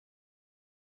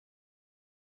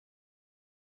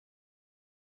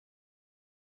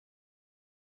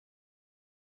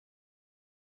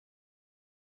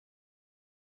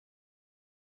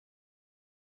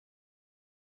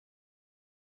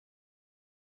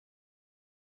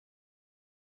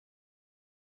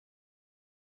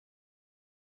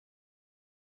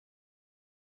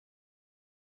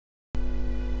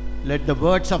let the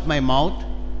words of my mouth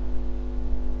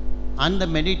and the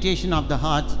meditation of the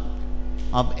hearts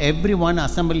of everyone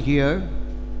assembled here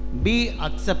be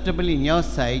acceptable in your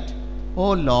sight,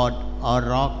 O Lord, our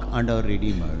rock and our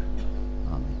Redeemer.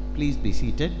 Amen. Please be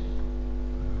seated.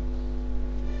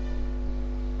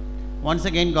 Once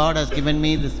again, God has given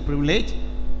me this privilege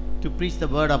to preach the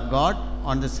Word of God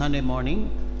on this Sunday morning.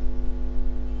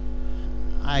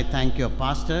 I thank your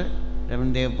pastor,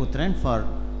 Reverend Devaputran, for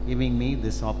giving me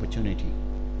this opportunity.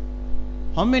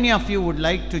 How many of you would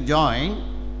like to join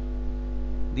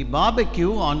the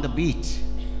barbecue on the beach?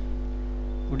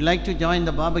 Would like to join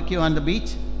the barbecue on the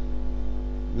beach?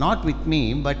 Not with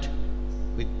me, but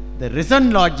with the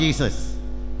risen Lord Jesus.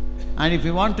 And if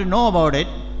you want to know about it,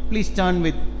 please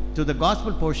turn to the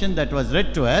gospel portion that was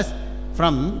read to us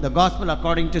from the gospel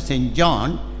according to St.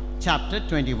 John, chapter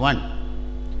 21,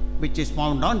 which is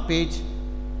found on page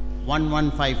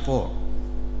 1154.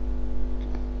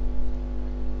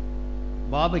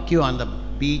 Barbecue on the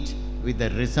beach with the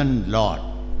risen Lord.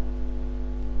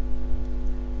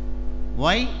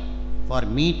 Why? For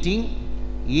meeting,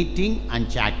 eating and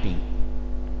chatting.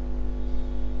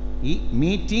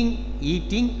 Meeting,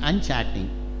 eating and chatting.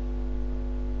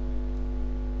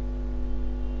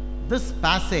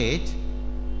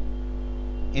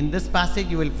 In this passage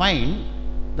you will find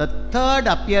the third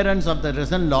appearance of the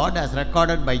risen Lord as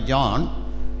recorded by John,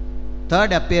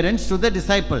 third appearance to the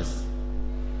disciples.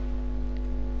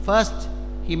 First,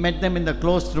 he met them in the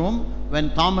closed room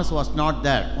when Thomas was not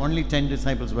there. Only 10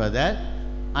 disciples were there.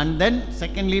 And then,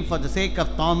 secondly, for the sake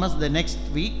of Thomas, the next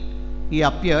week, he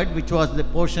appeared, which was the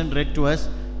portion read to us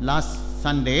last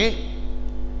Sunday,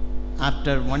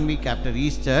 after 1 week after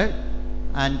Easter.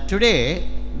 And today,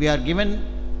 we are given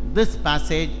this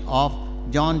passage of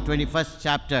John 21st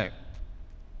chapter.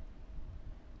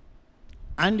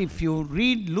 And if you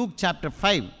read Luke chapter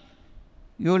 5,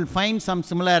 you will find some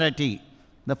similarity.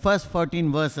 The first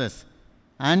 14 verses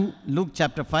and Luke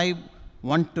chapter 5,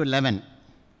 1 to 11.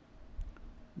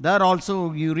 There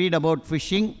also you read about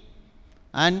fishing,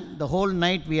 and the whole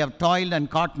night we have toiled and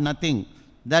caught nothing.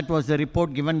 That was the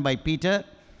report given by Peter.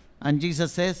 And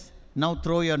Jesus says, now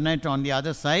throw your net on the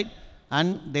other side,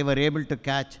 and they were able to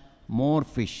catch more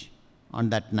fish on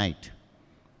that night,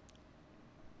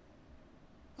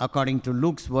 according to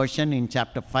Luke's version in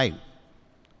chapter 5.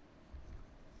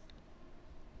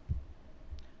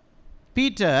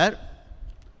 Peter,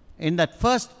 in that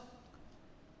first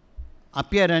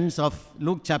appearance of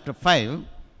Luke chapter 5,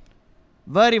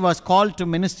 where he was called to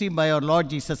ministry by our Lord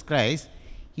Jesus Christ,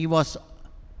 he was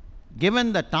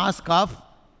given the task of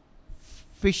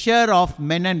fisher of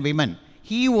men and women.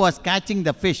 He was catching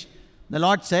the fish. The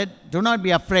Lord said, do not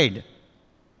be afraid.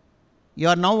 You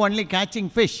are now only catching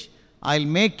fish. I'll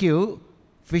make you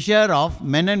fisher of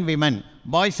men and women,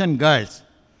 boys and girls.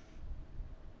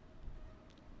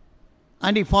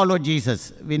 And he followed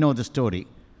Jesus. We know the story.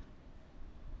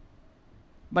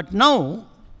 But now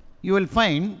you will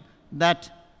find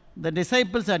that the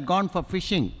disciples had gone for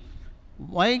fishing.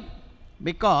 Why?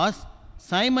 Because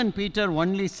Simon Peter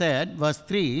only said, verse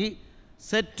 3,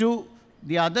 said to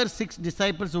the other 6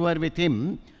 disciples who were with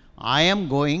him, I am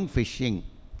going fishing.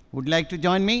 Would like to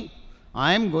join me?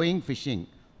 I am going fishing.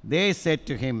 They said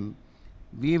to him,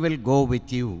 we will go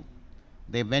with you.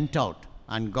 They went out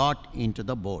and got into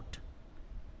the boat.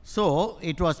 So,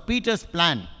 it was Peter's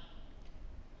plan.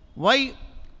 Why?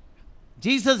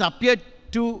 Jesus appeared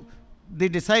to the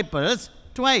disciples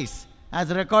twice,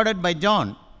 as recorded by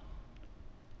John.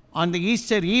 On the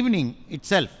Easter evening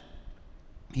itself,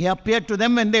 he appeared to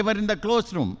them when they were in the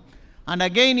closed room. And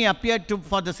again he appeared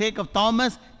for the sake of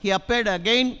Thomas, he appeared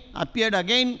again,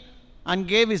 and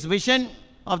gave his vision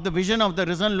of the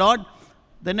risen Lord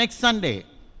the next Sunday,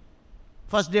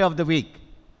 first day of the week.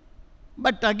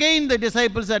 But again the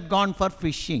disciples had gone for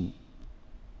fishing.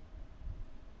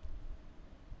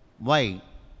 Why?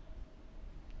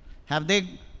 Have they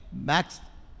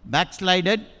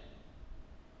backslided?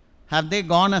 Have they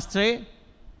gone astray?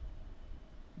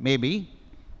 Maybe.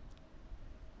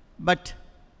 But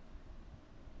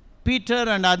Peter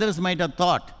and others might have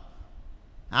thought,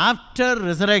 after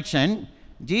resurrection,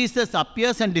 Jesus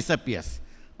appears and disappears.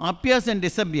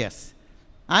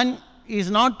 And is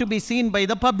not to be seen by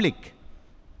the public.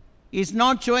 Is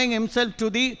not showing himself to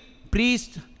the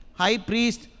priest, high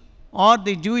priest, or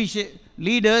the Jewish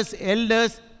leaders,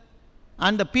 elders,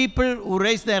 and the people who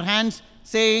raise their hands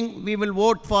saying, we will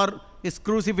vote for his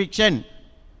crucifixion.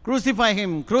 Crucify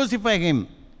him, crucify him.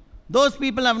 Those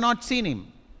people have not seen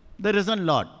him, the risen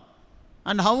Lord.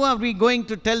 And how are we going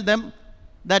to tell them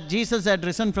that Jesus had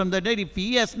risen from the dead if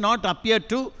he has not appeared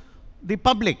to the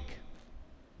public?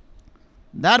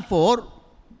 Therefore,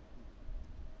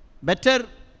 Better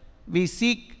we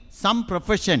seek some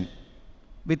profession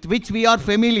with which we are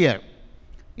familiar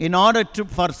in order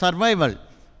for survival,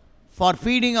 for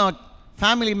feeding our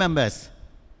family members.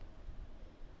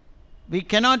 We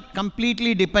cannot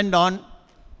completely depend on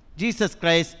Jesus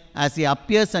Christ as he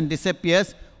appears and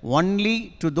disappears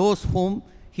only to those whom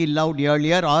he loved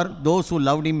earlier or those who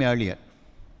loved him earlier.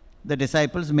 The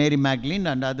disciples, Mary Magdalene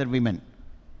and other women.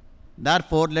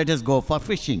 Therefore, let us go for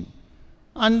fishing.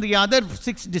 And the other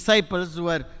 6 disciples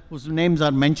whose names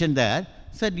are mentioned there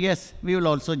said, yes, we will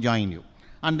also join you.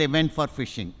 And they went for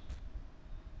fishing.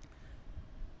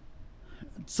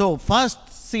 So, first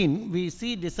scene, we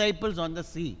see disciples on the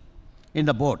sea, in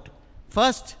the boat.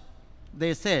 First,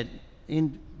 they said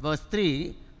in verse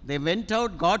 3, they went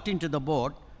out, got into the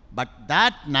boat, but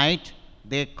that night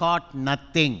they caught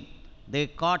nothing. They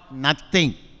caught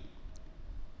nothing.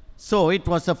 So, it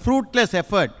was a fruitless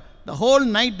effort. The whole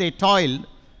night they toiled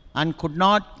and could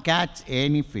not catch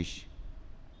any fish.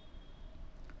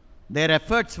 Their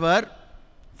efforts were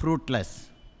fruitless.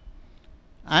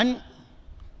 And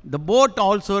the boat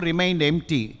also remained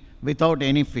empty without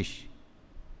any fish.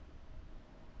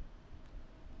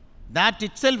 That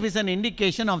itself is an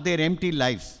indication of their empty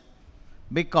lives,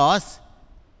 because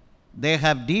they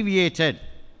have deviated.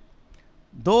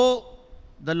 Though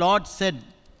the Lord said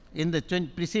in the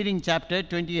preceding chapter,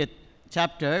 20th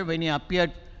chapter, when he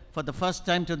appeared for the first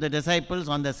time to the disciples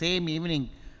on the same evening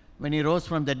when he rose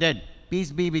from the dead,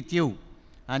 peace be with you.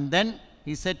 And then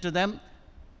he said to them,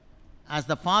 as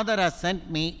the Father has sent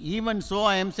me, even so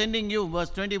I am sending you, verse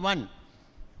 21.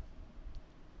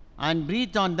 And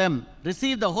breathe on them,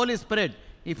 receive the Holy Spirit.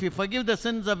 If you forgive the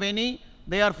sins of any,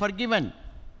 they are forgiven.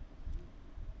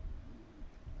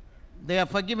 They are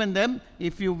forgiven them.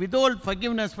 If you withhold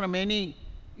forgiveness from any,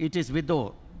 it is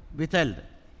withheld.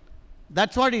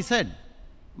 That's what he said.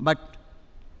 But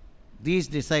these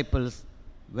disciples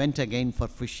went again for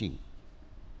fishing,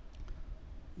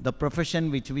 the profession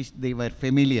which they were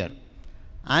familiar,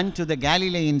 and to the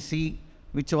Galilean Sea,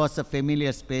 which was a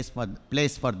familiar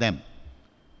place for them.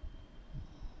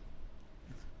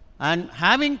 And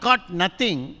having caught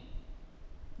nothing,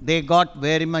 they got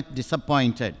very much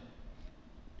disappointed,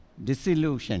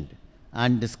 disillusioned,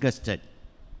 and disgusted.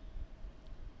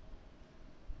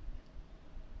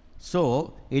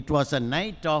 So, it was a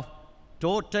night of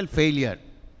total failure.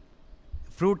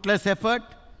 Fruitless effort,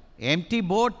 empty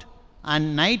boat,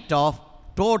 and night of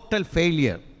total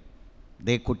failure.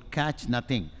 They could catch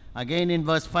nothing. Again in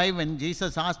verse 5, when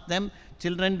Jesus asked them,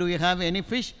 children, do you have any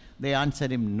fish? They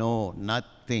answered him, no,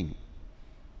 nothing.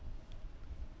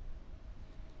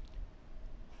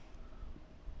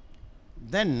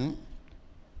 Then,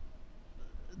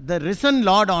 the risen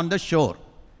Lord on the shore.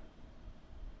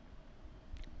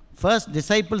 First,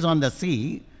 disciples on the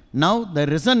sea, now the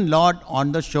risen Lord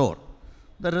on the shore.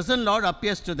 The risen Lord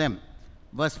appears to them.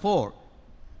 Verse 4,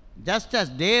 just as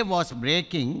day was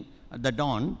breaking at the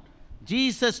dawn,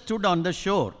 Jesus stood on the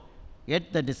shore,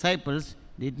 yet the disciples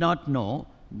did not know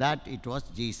that it was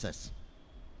Jesus.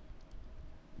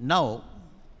 Now,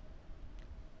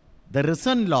 the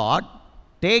risen Lord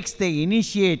takes the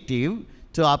initiative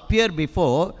to appear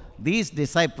before these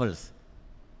disciples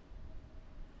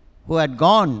who had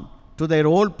gone to their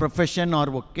old profession or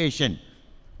vocation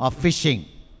of fishing.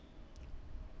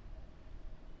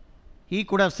 He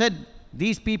could have said,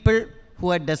 these people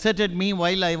who had deserted me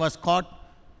while I was caught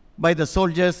by the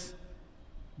soldiers,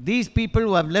 these people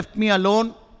who have left me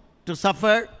alone to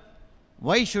suffer,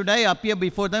 why should I appear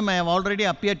before them? I have already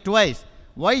appeared twice.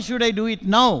 Why should I do it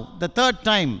now, the third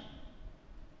time?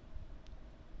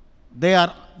 They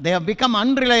have become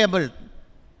unreliable.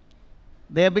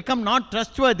 They have become not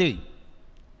trustworthy.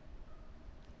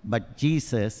 But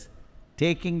Jesus,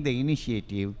 taking the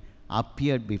initiative,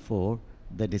 appeared before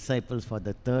the disciples for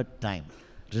the third time.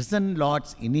 Risen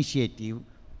Lord's initiative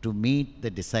to meet the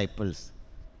disciples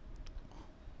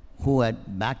who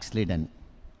had backslidden.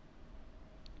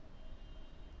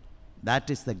 That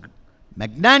is the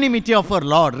magnanimity of our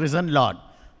Lord, risen Lord.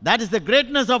 That is the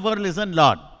greatness of our risen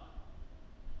Lord.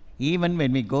 Even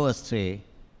when we go astray,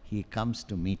 he comes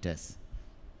to meet us.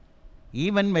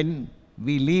 Even when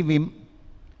we leave him,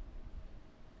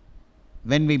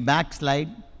 when we backslide,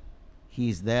 he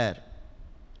is there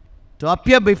to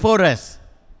appear before us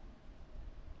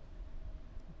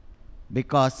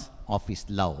because of his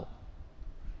love.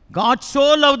 God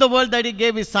so loved the world that he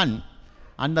gave his Son,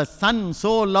 and the Son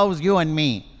so loves you and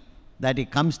me that he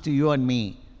comes to you and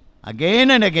me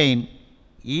again and again,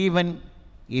 even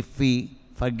if we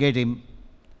forget him,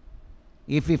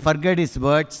 if we forget his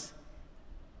words,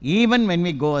 even when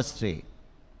we go astray.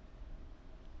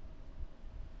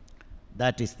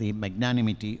 That is the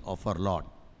magnanimity of our Lord.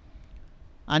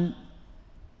 And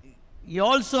he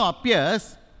also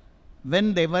appears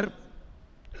when they were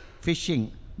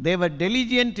fishing. They were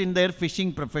diligent in their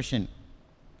fishing profession.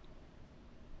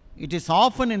 It is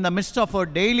often in the midst of our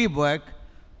daily work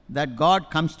that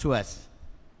God comes to us.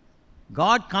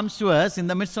 God comes to us in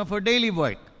the midst of our daily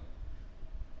work.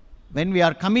 When we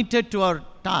are committed to our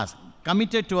task,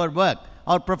 committed to our work,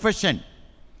 our profession.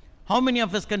 How many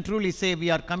of us can truly say we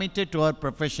are committed to our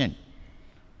profession?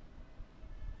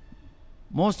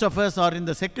 Most of us are in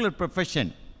the secular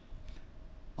profession.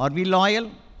 Are we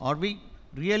loyal? Are we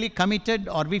really committed?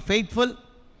 Are we faithful?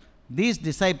 These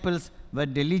disciples were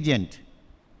diligent.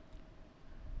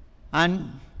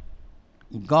 And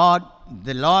God,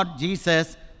 the Lord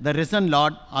Jesus, the risen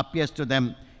Lord, appears to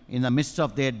them in the midst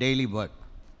of their daily work.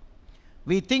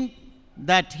 We think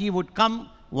that he would come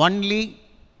only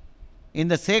in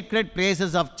the sacred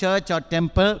places of church or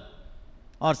temple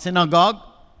or synagogue,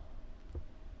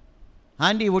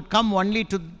 and he would come only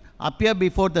to appear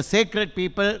before the sacred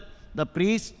people, the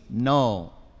priests.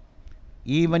 No.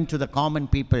 Even to the common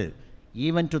people,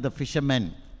 even to the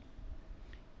fishermen,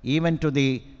 even to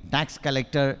the tax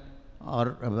collector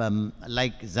or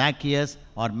like Zacchaeus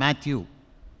or Matthew,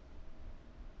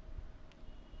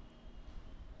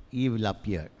 he will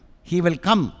appear. He will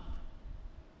come.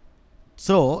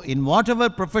 So, in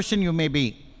whatever profession you may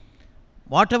be,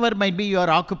 whatever might be your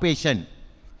occupation,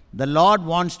 the Lord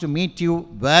wants to meet you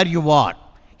where you are.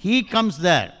 He comes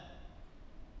there.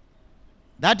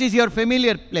 That is your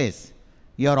familiar place.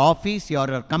 Your office,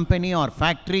 your company or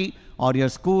factory or your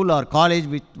school or college,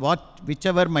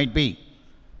 whichever might be.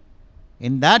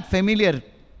 In that familiar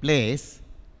place,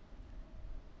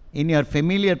 in your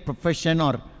familiar profession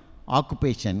or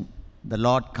occupation, the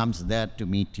Lord comes there to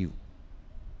meet you.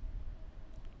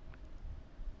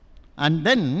 And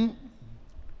then,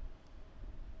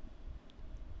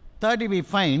 thirdly, we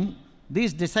find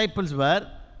these disciples were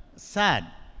sad.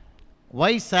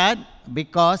 Why sad?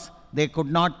 Because they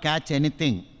could not catch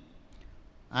anything.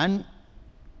 And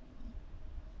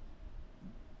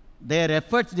their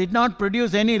efforts did not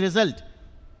produce any result.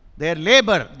 Their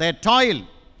labor, their toil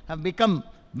have become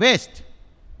waste.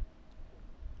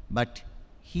 But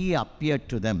he appeared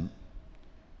to them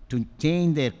to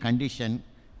change their condition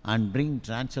and bring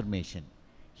transformation.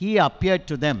 He appeared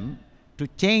to them to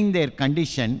change their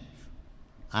condition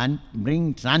and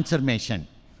bring transformation.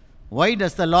 Why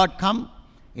does the Lord come?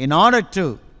 In order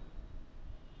to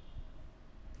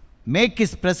make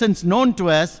his presence known to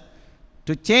us,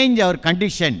 to change our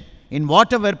condition in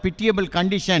whatever pitiable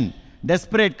condition,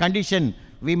 desperate condition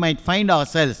we might find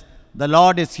ourselves. The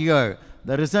Lord is here.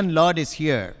 The risen Lord is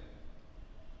here.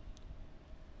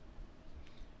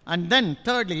 And then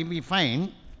thirdly, we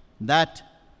find that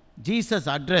Jesus'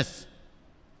 address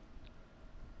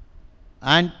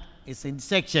and his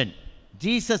instruction.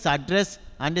 Jesus' address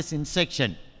and his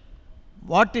instruction.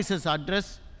 What is his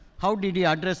address? How did he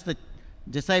address the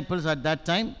disciples at that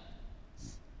time?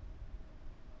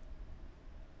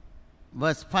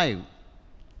 Verse 5.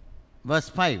 Verse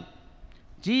 5.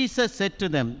 Jesus said to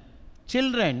them,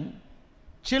 Children,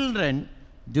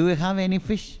 do you have any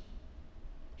fish?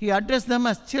 He addressed them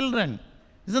as children.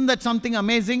 Isn't that something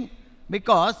amazing?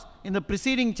 Because in the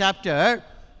preceding chapter,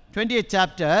 20th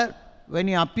chapter, when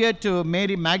he appeared to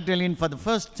Mary Magdalene for the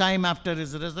first time after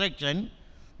his resurrection,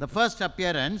 the first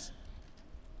appearance,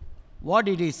 what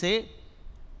did he say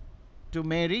to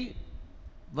Mary?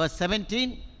 Verse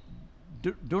 17,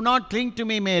 do not cling to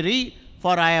me, Mary,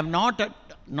 for I have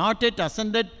not yet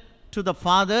ascended to the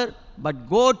Father, but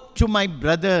go to my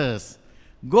brothers.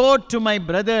 Go to my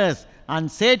brothers and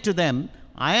say to them,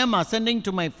 I am ascending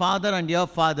to my Father and your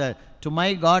Father, to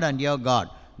my God and your God.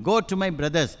 Go to my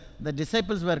brothers. The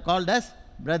disciples were called as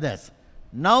brothers.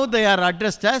 Now they are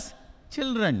addressed as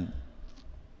children.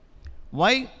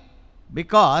 Why?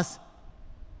 Because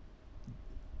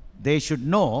they should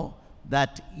know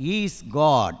that he is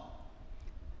God.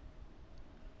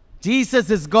 Jesus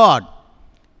is God.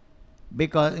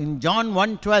 Because in John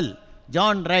 1:12,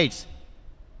 John writes,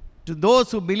 to those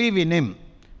who believe in him,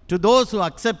 to those who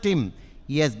accept him,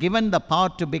 he has given the power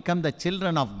to become the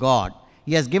children of God.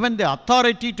 He has given the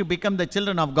authority to become the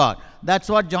children of God. That's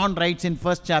what John writes in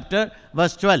 1st chapter,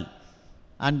 verse 12.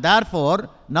 And therefore,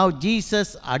 now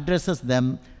Jesus addresses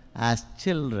them as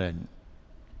children.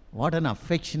 What an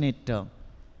affectionate term.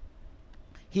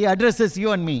 He addresses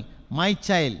you and me, my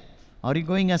child. Are you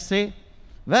going astray?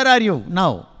 Where are you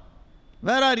now?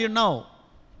 Where are you now?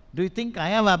 Do you think I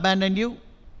have abandoned you?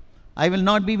 I will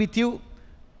not be with you.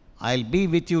 I'll be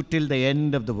with you till the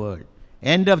end of the world,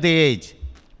 end of the age.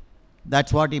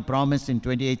 That's what he promised in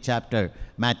 28th chapter,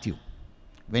 Matthew.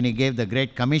 when he gave the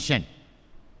Great Commission.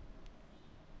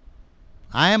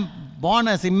 I am born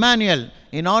as Emmanuel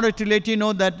in order to let you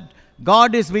know that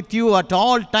God is with you at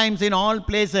all times, in all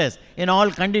places, in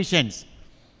all conditions.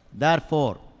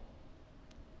 Therefore,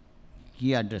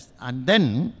 he addressed. And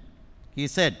then he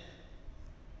said,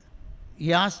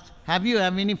 he asked, have you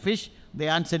any fish? They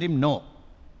answered him, no.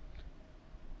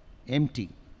 Empty.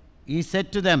 He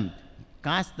said to them,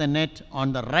 cast the net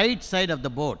on the right side of the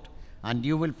boat and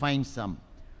you will find some.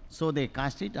 So they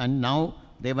cast it, and now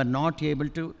they were not able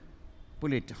to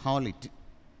haul it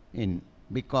in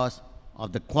because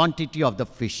of the quantity of the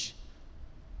fish.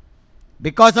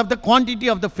 Because of the quantity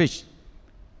of the fish.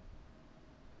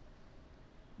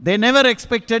 They never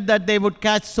expected that they would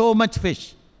catch so much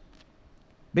fish,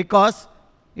 because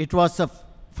it was a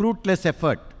fruitless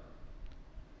effort.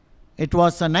 It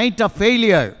was a night of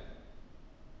failure.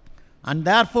 And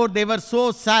therefore they were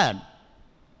so sad.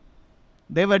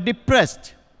 They were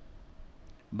depressed.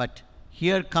 But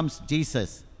here comes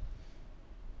Jesus,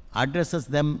 addresses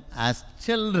them as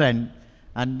children,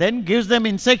 and then gives them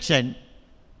instruction.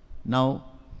 Now,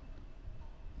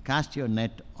 cast your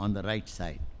net on the right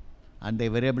side. And they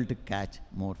were able to catch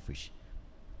more fish.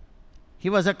 He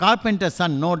was a carpenter's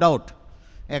son, no doubt.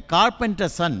 A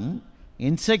carpenter's son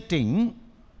instructing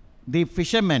the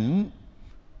fishermen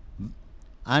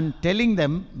and telling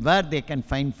them where they can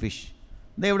find fish.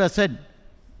 They would have said,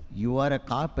 you are a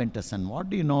carpenter's son. What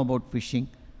do you know about fishing?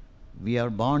 We are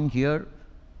born here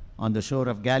on the shore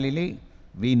of Galilee.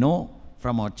 We know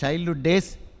from our childhood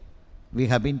days. We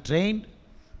have been trained.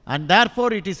 And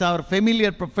therefore it is our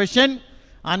familiar profession.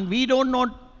 And we don't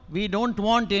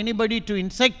want anybody to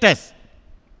insect us.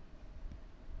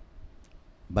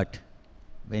 But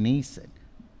when he said,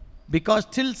 because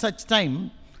till such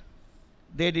time,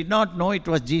 they did not know it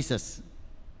was Jesus.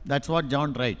 That's what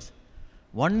John writes.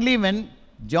 Only when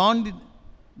John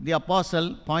the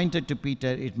apostle pointed to Peter,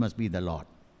 it must be the Lord.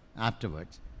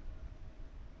 Afterwards,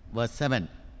 verse 7,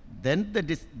 then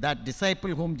that disciple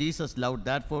whom Jesus loved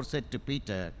therefore said to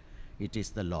Peter, it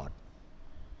is the Lord.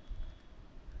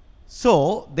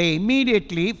 So they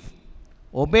immediately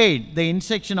obeyed the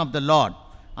instruction of the Lord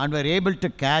and were able to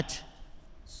catch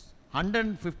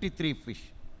 153 fish.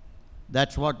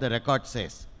 That's what the record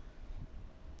says.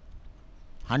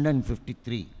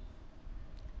 153.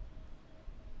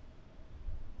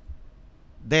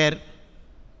 There,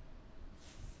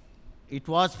 it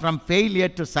was from failure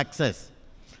to success.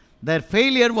 Their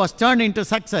failure was turned into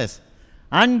success,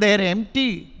 and their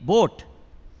empty boat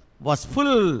was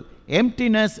full,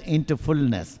 emptiness into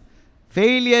fullness.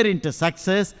 Failure into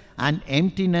success and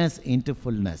emptiness into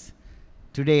fullness.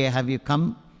 Today, have you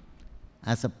come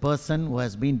as a person who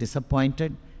has been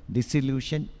disappointed,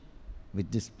 disillusioned, with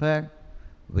despair,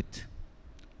 with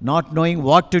not knowing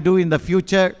what to do in the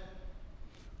future?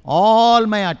 All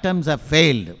my attempts have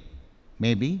failed.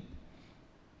 Maybe.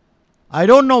 I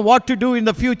don't know what to do in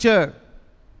the future.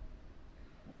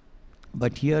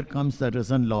 But here comes the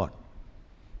risen Lord.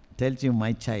 Tells you,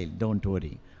 my child, don't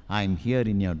worry. I am here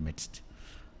in your midst.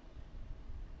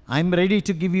 I am ready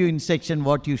to give you instruction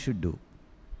what you should do,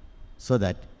 so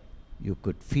that you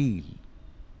could feel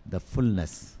the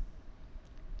fullness.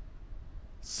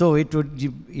 So it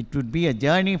would be a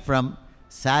journey from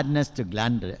sadness to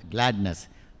gladness,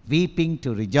 weeping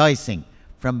to rejoicing,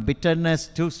 from bitterness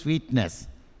to sweetness,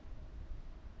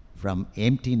 from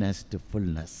emptiness to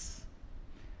fullness.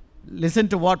 Listen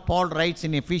to what Paul writes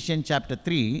in Ephesians chapter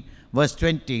 3, verse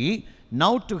 20.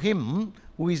 Now to him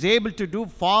who is able to do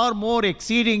far more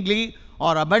exceedingly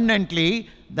or abundantly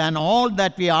than all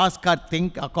that we ask or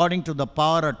think, according to the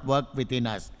power at work within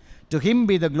us. To him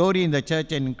be the glory in the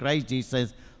church and in Christ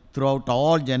Jesus throughout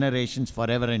all generations,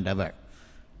 forever and ever.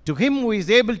 To him who is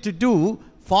able to do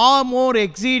far more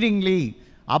exceedingly,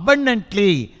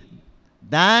 abundantly,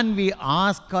 than we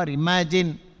ask or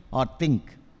imagine or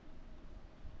think.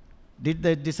 Did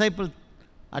the disciples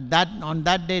on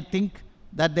that day think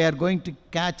that they are going to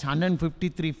catch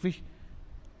 153 fish?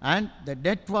 And the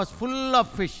net was full of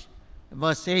fish.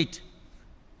 Verse 8.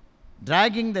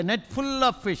 Dragging the net full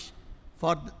of fish.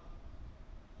 For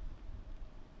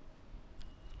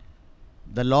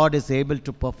the Lord is able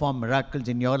to perform miracles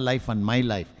in your life and my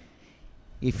life.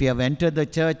 If you have entered the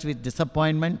church with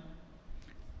disappointment,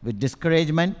 with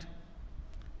discouragement,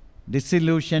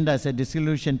 disillusioned as a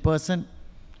disillusioned person,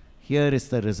 here is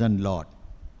the risen Lord.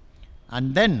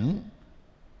 And then,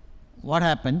 what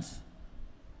happens?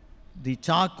 The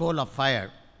charcoal of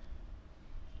fire.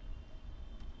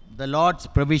 The Lord's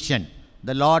provision.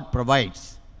 The Lord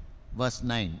provides. Verse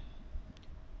 9.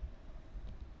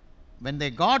 When they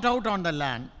got out on the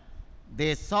land,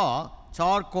 they saw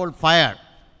charcoal fire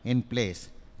in place.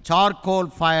 charcoal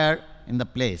fire in the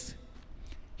place.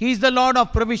 He is the Lord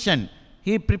of provision.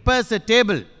 He prepares a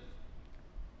table.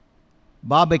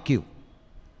 Barbecue.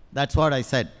 That's what I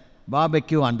said.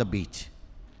 Barbecue on the beach.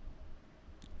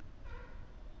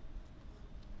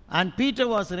 And Peter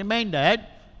was reminded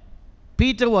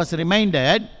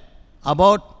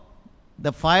about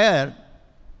the fire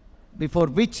before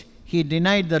which he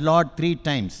denied the Lord 3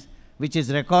 times, which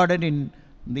is recorded in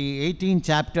the 18th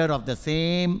chapter of the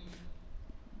same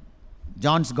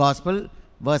John's Gospel,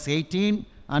 verse 18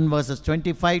 and verses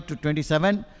 25 to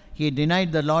 27. He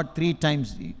denied the Lord 3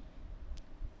 times.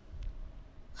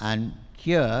 And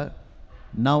here,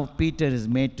 now Peter is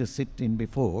made to sit in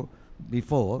before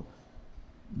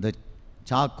the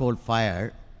charcoal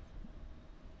fire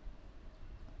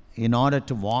in order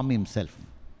to warm himself.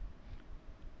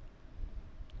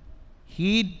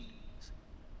 He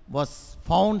was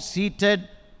found seated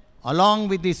along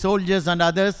with the soldiers and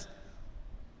others,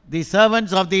 the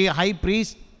servants of the high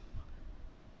priest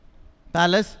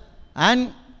palace,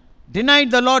 and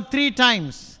denied the Lord 3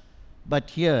 times. But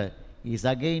here he is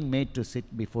again made to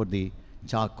sit before the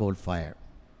charcoal fire.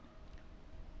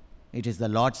 It is the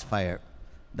Lord's fire.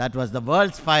 That was the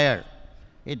world's fire.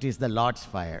 It is the Lord's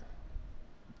fire.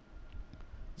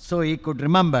 So he could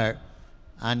remember,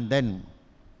 and then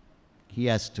he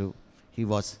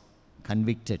was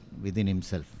convicted within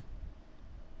himself.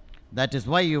 That is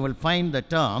why you will find the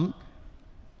term,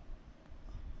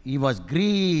 he was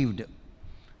grieved.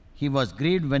 He was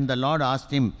grieved when the Lord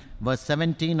asked him, verse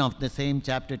 17 of the same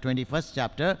chapter, 21st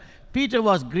chapter, Peter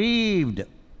was grieved.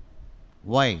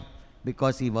 Why?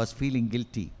 Because he was feeling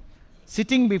guilty.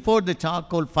 Sitting before the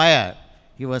charcoal fire,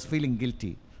 he was feeling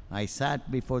guilty. I sat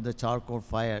before the charcoal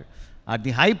fire at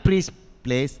the high priest's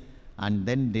place and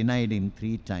then denied him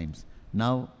 3 times.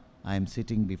 Now I am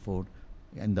sitting before,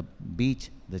 in the beach,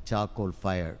 the charcoal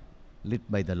fire lit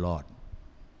by the Lord.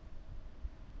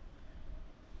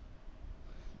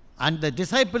 And the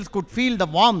disciples could feel the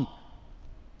warmth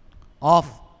of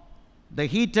the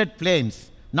heated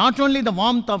flames. Not only the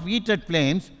warmth of heated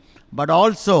flames, but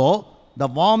also the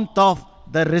warmth of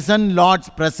the risen Lord's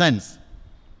presence.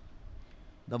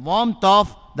 The warmth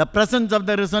of the presence of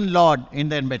the risen Lord in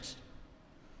their midst.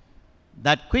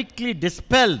 That quickly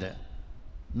dispelled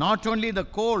not only the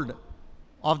cold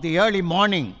of the early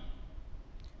morning,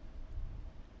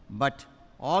 but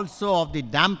also of the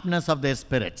dampness of their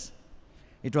spirits.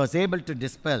 It was able to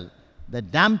dispel the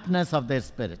dampness of their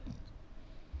spirit.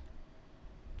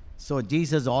 So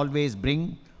Jesus always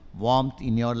brings warmth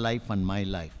in your life and my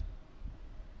life,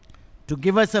 to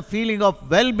give us a feeling of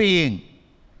well-being,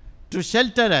 to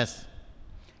shelter us,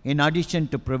 in addition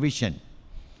to provision,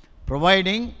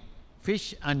 providing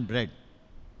fish and bread.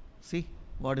 See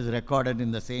what is recorded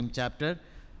in the same chapter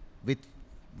with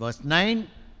verse 9.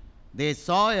 They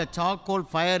saw a charcoal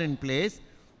fire in place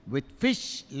with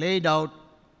fish laid out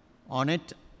on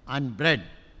it and bread.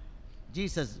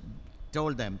 Jesus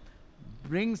told them,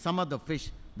 bring some of the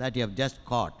fish that you have just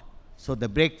caught. So the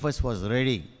breakfast was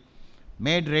ready,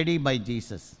 made ready by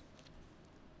Jesus.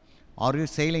 Are you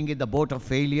sailing in the boat of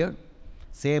failure?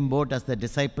 Same boat as the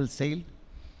disciples sailed?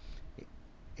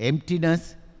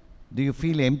 Emptiness? Do you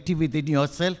feel empty within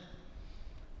yourself?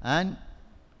 And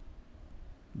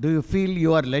do you feel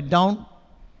you are let down?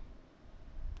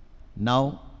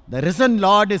 Now, the risen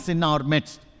Lord is in our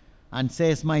midst and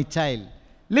says, my child,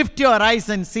 lift your eyes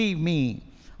and see me.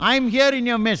 I am here in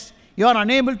your midst. You are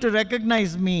unable to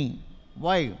recognize me.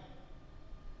 Why?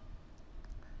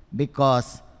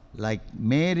 Because like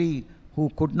Mary, who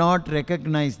could not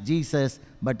recognize Jesus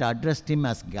but addressed him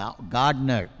as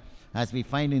gardener, as we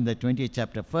find in the 20th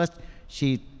chapter. First,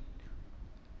 she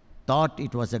thought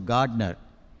it was a gardener.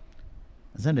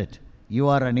 Isn't it? You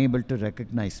are unable to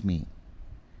recognize me.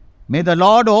 May the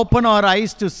Lord open our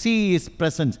eyes to see his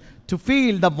presence, to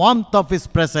feel the warmth of his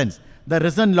presence, the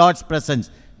risen Lord's presence,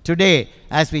 today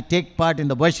as we take part in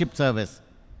the worship service.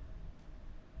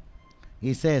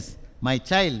 He says, my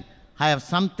child, I have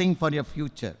something for your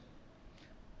future.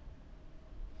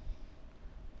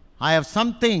 I have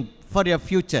something for your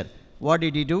future. What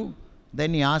did he do?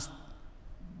 Then he asked,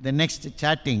 the next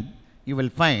chatting, you will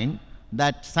find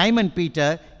that Simon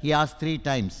Peter, he asked 3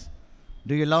 times,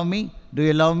 do you love me? Do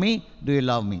you love me? Do you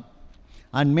love me?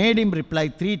 And made him reply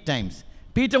 3 times.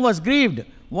 Peter was grieved.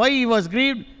 Why he was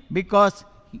grieved? Because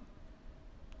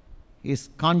his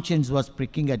conscience was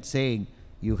pricking at saying,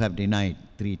 you have denied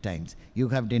 3 times. You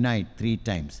have denied 3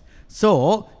 times.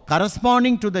 So,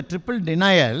 corresponding to the triple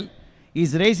denial, he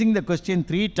is raising the question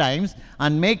 3 times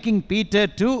and making Peter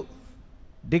to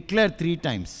declare 3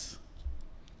 times.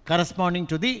 Corresponding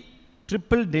to the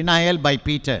triple denial by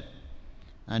Peter.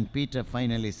 And Peter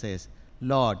finally says,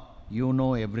 Lord, you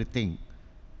know everything,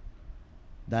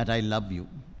 that I love you.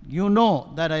 You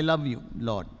know that I love you,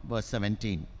 Lord. Verse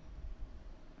 17.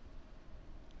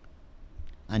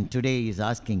 And today he is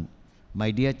asking,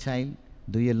 my dear child,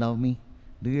 do you love me?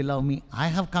 Do you love me? I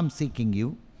have come seeking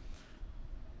you.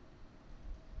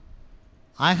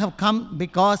 I have come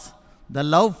because the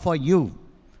love for you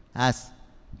has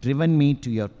driven me to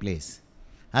your place,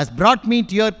 has brought me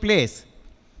to your place.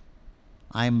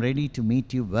 I am ready to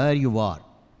meet you where you are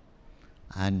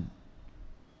and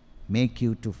make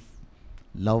you to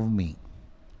love me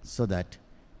so that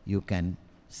you can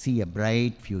see a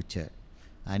bright future.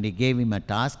 And he gave him a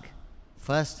task.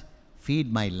 First,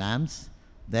 feed my lambs,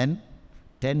 then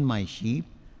tend my sheep,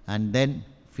 and then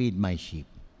feed my sheep.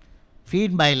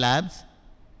 Feed my lambs,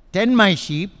 tend my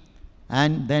sheep,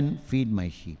 and then feed my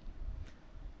sheep.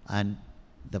 And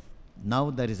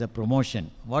now there is a promotion.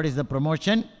 What is the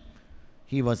promotion?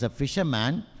 He was a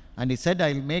fisherman, and he said,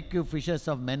 I will make you fishers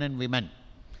of men and women.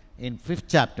 In 5th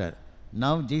chapter,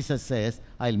 now Jesus says,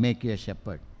 I will make you a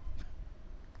shepherd.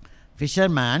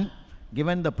 Fisherman,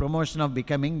 given the promotion of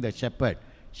becoming the shepherd.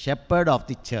 Shepherd of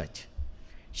the church.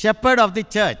 Shepherd of the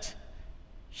church.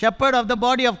 Shepherd of the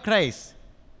body of Christ.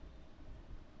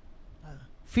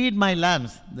 Feed my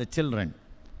lambs, the children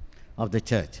of the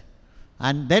church.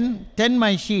 And then tend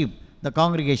my sheep, the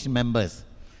congregation members.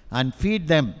 And feed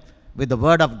them with the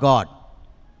word of God.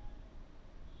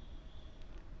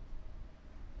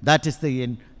 That is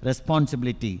the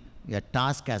responsibility. A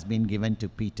task has been given to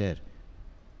Peter.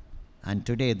 And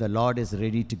today the Lord is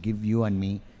ready to give you and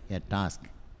me a task.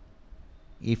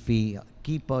 If we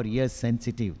keep our ears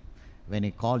sensitive when he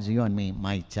calls you and me,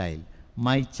 my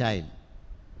child,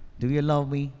 do you love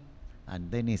me?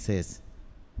 And then he says,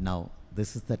 now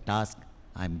this is the task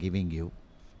I am giving you.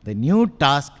 The new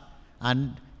task,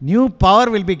 and new power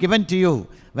will be given to you.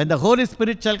 When the Holy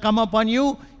Spirit shall come upon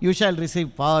you, you shall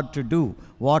receive power to do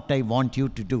what I want you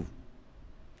to do.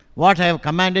 What I have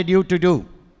commanded you to do.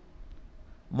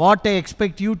 What I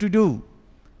expect you to do.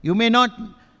 You may not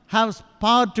have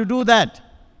power to do that,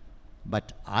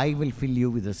 but I will fill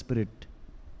you with the Spirit.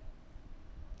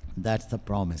 That's the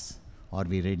promise. Are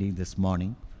we ready this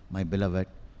morning, my beloved?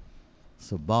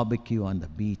 So barbecue on the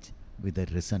beach with the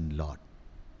risen Lord,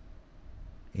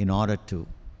 in order to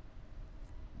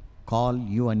call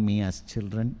you and me as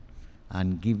children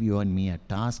and give you and me a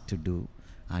task to do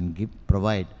and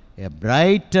provide a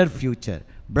brighter future.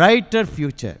 Brighter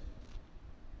future.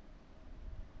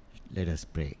 Let us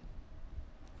pray.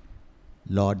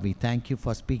 Lord, we thank you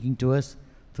for speaking to us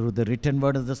through the written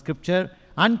word of the scripture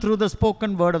and through the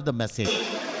spoken word of the message.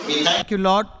 We thank you,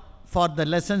 Lord, for the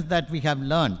lessons that we have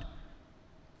learned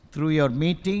through your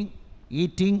meeting,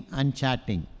 eating, and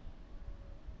chatting.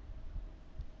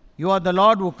 You are the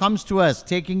Lord who comes to us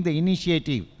taking the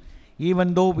initiative,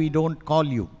 even though we don't call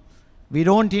you. We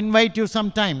don't invite you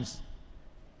sometimes.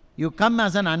 You come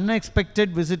as an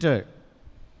unexpected visitor.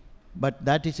 But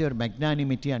that is your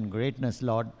magnanimity and greatness,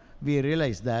 Lord. We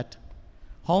realize that.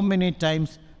 How many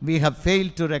times we have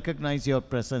failed to recognize your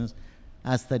presence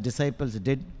as the disciples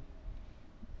did.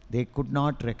 They could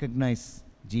not recognize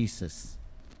Jesus.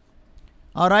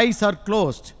 Our eyes are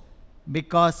closed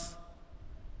because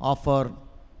of our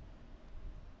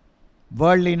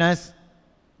worldliness,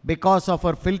 because of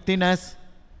our filthiness,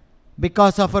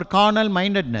 because of our carnal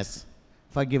mindedness.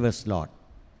 Forgive us, Lord.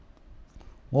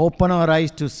 Open our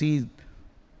eyes to see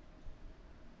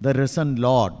the risen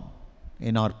Lord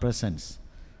in our presence.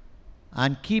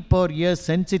 And keep our ears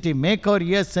sensitive, make our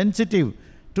ears sensitive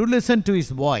to listen to his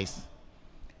voice.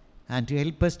 And to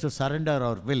help us to surrender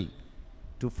our will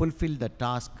to fulfill the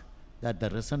task that the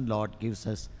risen Lord gives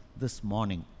us this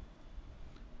morning,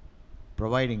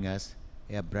 providing us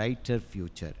a brighter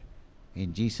future.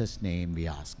 In Jesus' name we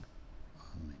ask.